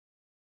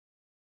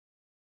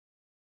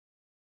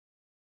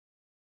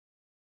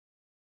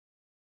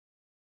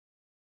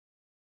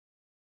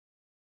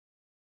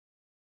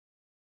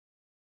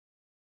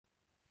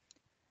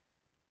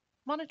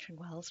Monitoring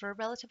wells are a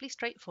relatively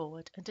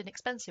straightforward and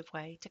inexpensive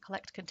way to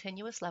collect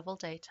continuous level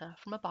data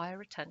from a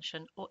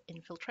bioretention or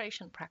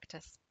infiltration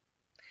practice.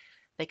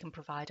 They can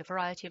provide a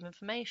variety of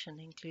information,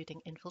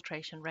 including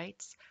infiltration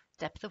rates,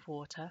 depth of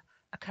water,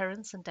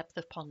 occurrence and depth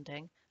of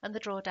ponding, and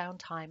the drawdown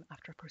time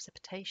after a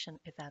precipitation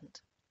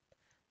event.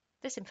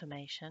 This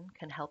information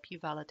can help you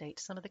validate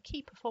some of the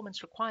key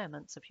performance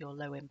requirements of your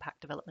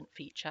low-impact development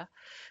feature,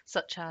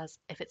 such as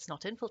if it's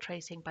not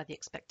infiltrating by the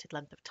expected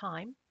length of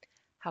time,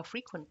 how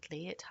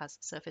frequently it has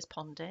surface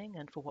ponding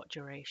and for what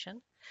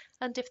duration,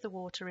 and if the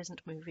water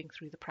isn't moving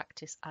through the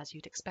practice as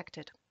you'd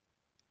expected.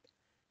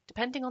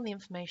 Depending on the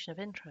information of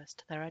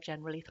interest, there are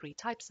generally three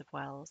types of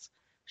wells: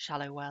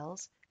 shallow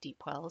wells,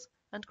 deep wells,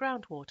 and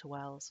groundwater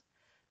wells.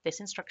 This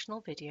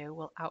instructional video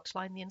will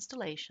outline the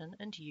installation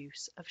and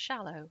use of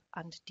shallow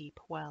and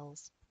deep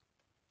wells.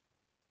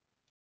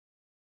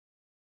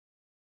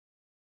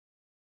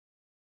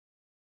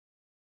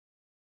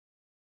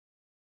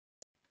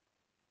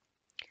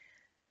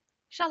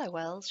 Shallow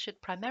wells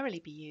should primarily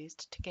be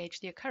used to gauge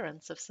the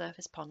occurrence of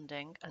surface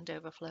ponding and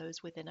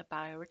overflows within a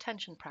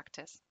bioretention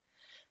practice.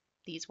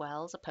 These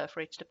wells are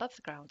perforated above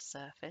the ground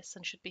surface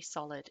and should be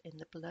solid in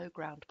the below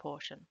ground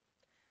portion.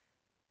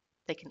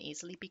 They can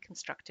easily be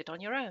constructed on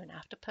your own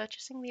after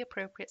purchasing the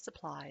appropriate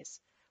supplies,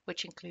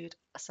 which include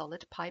a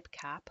solid pipe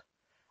cap,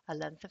 a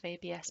length of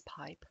ABS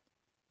pipe,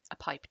 a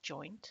pipe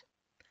joint,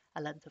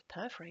 a length of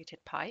perforated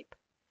pipe,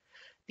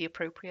 the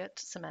appropriate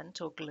cement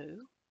or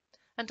glue,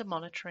 and a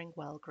monitoring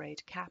well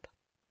grade cap.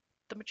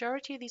 The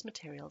majority of these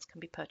materials can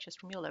be purchased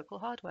from your local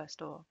hardware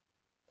store.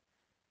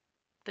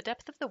 The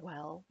depth of the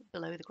well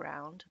below the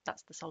ground,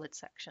 that's the solid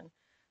section,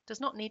 does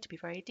not need to be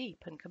very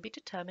deep and can be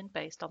determined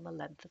based on the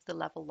length of the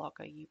level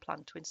logger you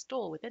plan to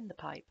install within the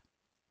pipe.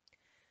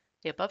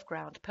 The above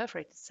ground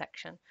perforated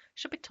section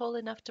should be tall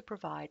enough to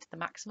provide the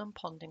maximum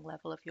ponding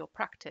level of your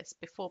practice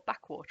before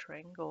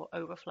backwatering or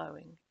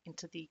overflowing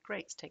into the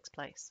grates takes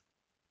place.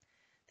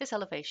 This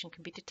elevation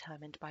can be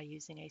determined by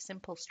using a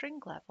simple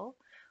string level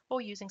or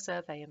using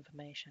survey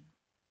information.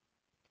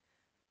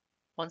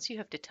 Once you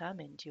have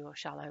determined your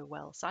shallow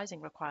well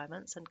sizing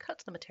requirements and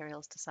cut the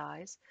materials to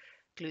size,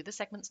 glue the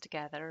segments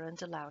together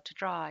and allow to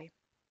dry.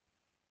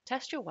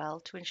 Test your well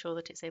to ensure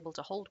that it's able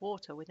to hold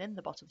water within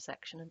the bottom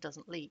section and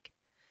doesn't leak.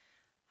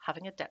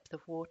 Having a depth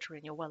of water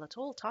in your well at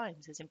all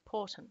times is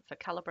important for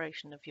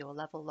calibration of your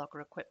level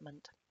logger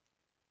equipment.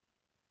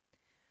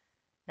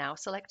 Now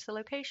select the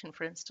location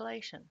for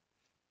installation.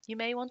 You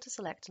may want to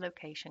select a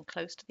location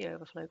close to the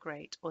overflow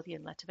grate or the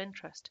inlet of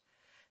interest.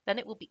 Then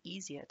it will be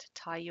easier to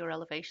tie your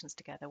elevations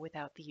together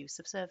without the use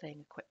of surveying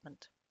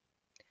equipment.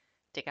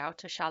 Dig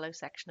out a shallow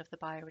section of the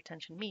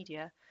bioretention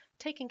media,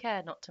 taking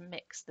care not to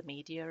mix the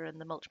media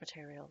and the mulch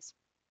materials.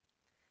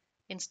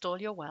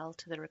 Install your well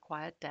to the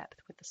required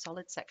depth with the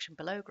solid section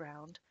below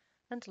ground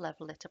and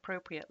level it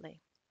appropriately.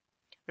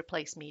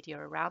 Replace media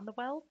around the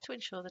well to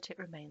ensure that it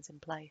remains in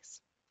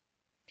place.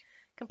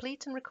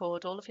 Complete and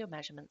record all of your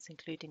measurements,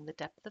 including the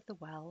depth of the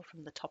well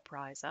from the top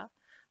riser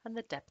and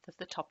the depth of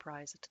the top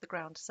riser to the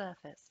ground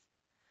surface.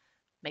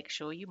 Make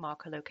sure you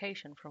mark a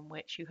location from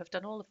which you have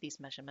done all of these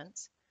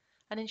measurements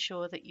and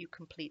ensure that you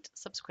complete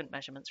subsequent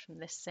measurements from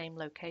this same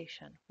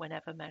location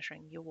whenever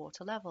measuring your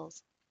water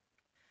levels.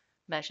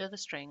 Measure the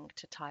string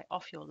to tie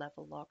off your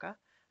level logger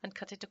and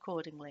cut it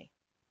accordingly.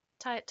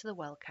 Tie it to the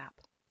well cap.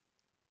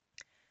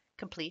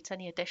 Complete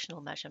any additional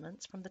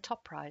measurements from the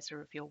top riser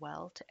of your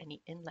well to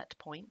any inlet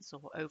points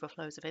or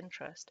overflows of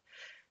interest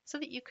so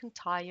that you can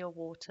tie your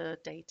water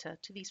data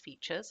to these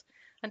features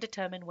and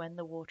determine when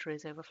the water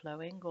is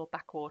overflowing or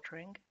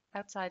backwatering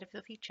outside of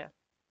the feature.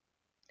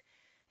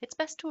 It's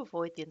best to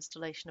avoid the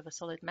installation of a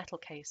solid metal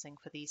casing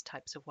for these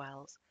types of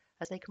wells,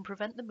 as they can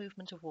prevent the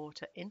movement of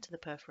water into the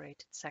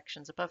perforated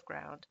sections above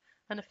ground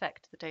and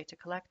affect the data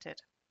collected.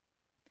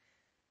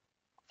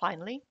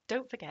 Finally,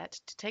 don't forget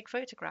to take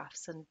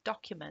photographs and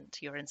document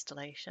your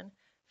installation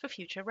for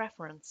future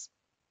reference.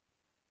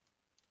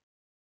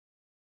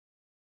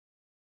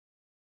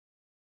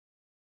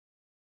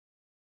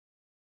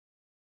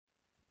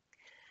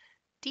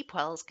 Deep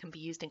wells can be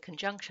used in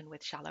conjunction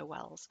with shallow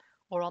wells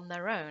or on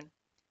their own.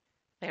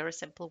 They are a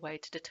simple way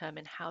to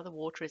determine how the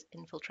water is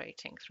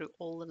infiltrating through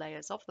all the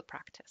layers of the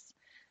practice.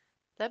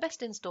 They're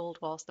best installed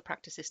whilst the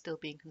practice is still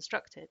being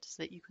constructed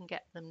so that you can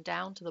get them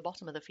down to the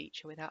bottom of the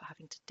feature without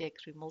having to dig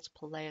through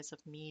multiple layers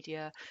of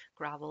media,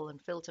 gravel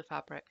and filter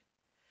fabric.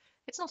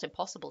 It's not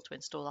impossible to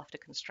install after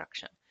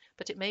construction,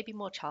 but it may be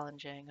more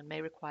challenging and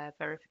may require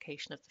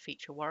verification of the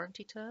feature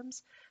warranty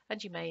terms,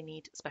 and you may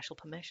need special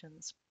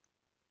permissions.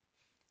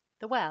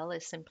 The well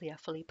is simply a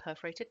fully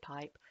perforated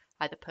pipe,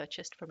 either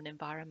purchased from an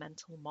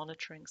environmental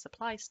monitoring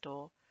supply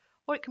store,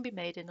 or it can be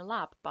made in a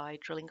lab by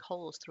drilling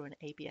holes through an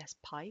ABS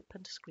pipe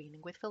and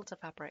screening with filter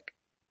fabric.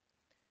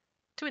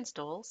 To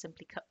install,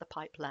 simply cut the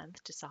pipe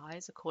length to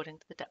size according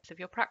to the depth of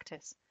your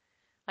practice.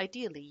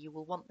 Ideally, you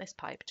will want this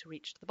pipe to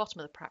reach to the bottom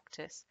of the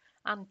practice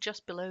and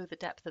just below the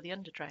depth of the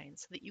underdrain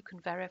so that you can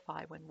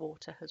verify when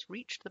water has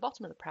reached the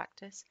bottom of the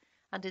practice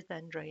and is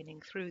then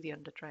draining through the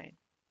underdrain.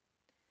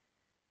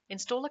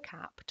 Install a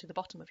cap to the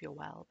bottom of your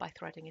well by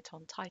threading it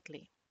on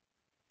tightly.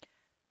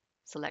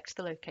 Select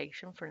the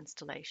location for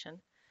installation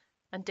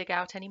and dig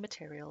out any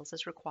materials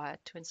as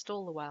required to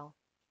install the well.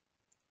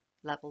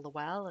 Level the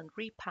well and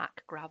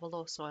repack gravel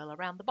or soil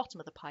around the bottom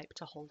of the pipe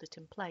to hold it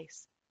in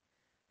place.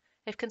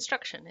 If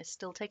construction is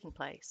still taking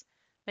place,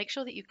 make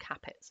sure that you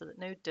cap it so that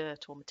no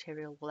dirt or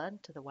material will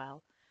enter the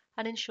well,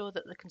 and ensure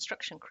that the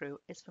construction crew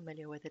is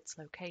familiar with its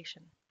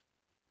location.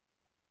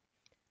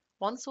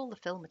 Once all the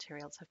fill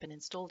materials have been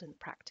installed in the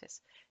practice,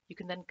 you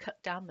can then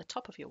cut down the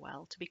top of your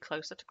well to be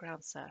closer to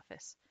ground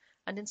surface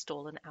and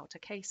install an outer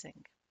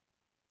casing.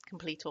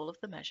 Complete all of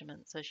the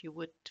measurements as you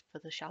would for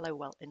the shallow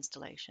well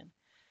installation,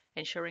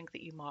 ensuring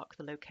that you mark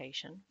the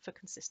location for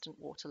consistent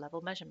water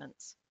level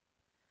measurements.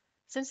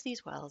 Since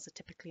these wells are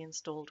typically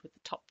installed with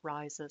the top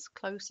risers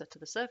closer to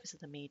the surface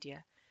of the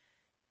media,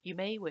 you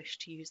may wish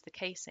to use the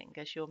casing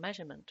as your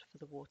measurement for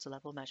the water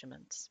level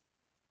measurements.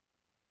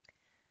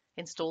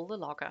 Install the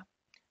logger.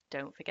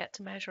 Don't forget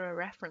to measure a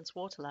reference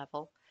water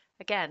level,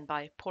 again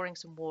by pouring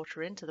some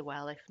water into the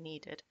well if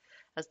needed,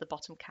 as the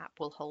bottom cap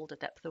will hold a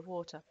depth of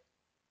water.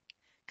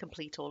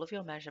 Complete all of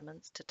your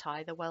measurements to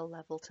tie the well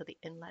level to the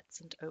inlets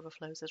and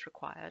overflows as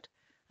required,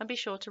 and be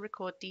sure to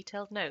record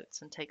detailed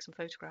notes and take some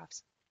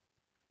photographs.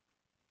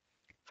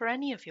 For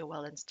any of your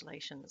well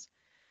installations,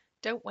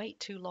 don't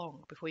wait too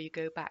long before you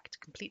go back to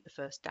complete the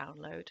first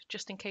download,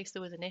 just in case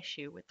there was an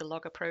issue with the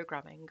logger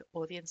programming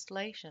or the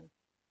installation.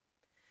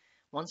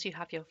 Once you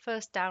have your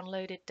first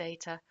downloaded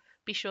data,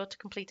 be sure to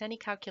complete any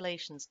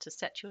calculations to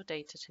set your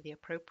data to the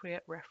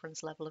appropriate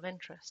reference level of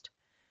interest.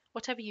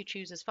 Whatever you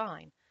choose is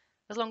fine,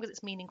 as long as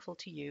it's meaningful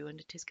to you and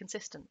it is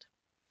consistent.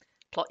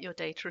 Plot your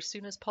data as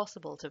soon as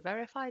possible to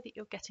verify that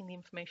you're getting the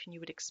information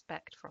you would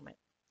expect from it.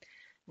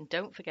 And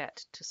don't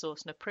forget to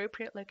source an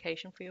appropriate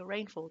location for your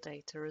rainfall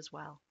data as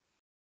well.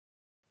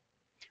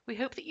 We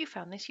hope that you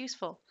found this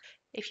useful.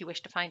 If you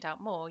wish to find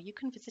out more, you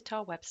can visit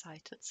our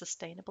website at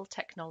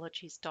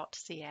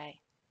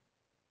sustainabletechnologies.ca.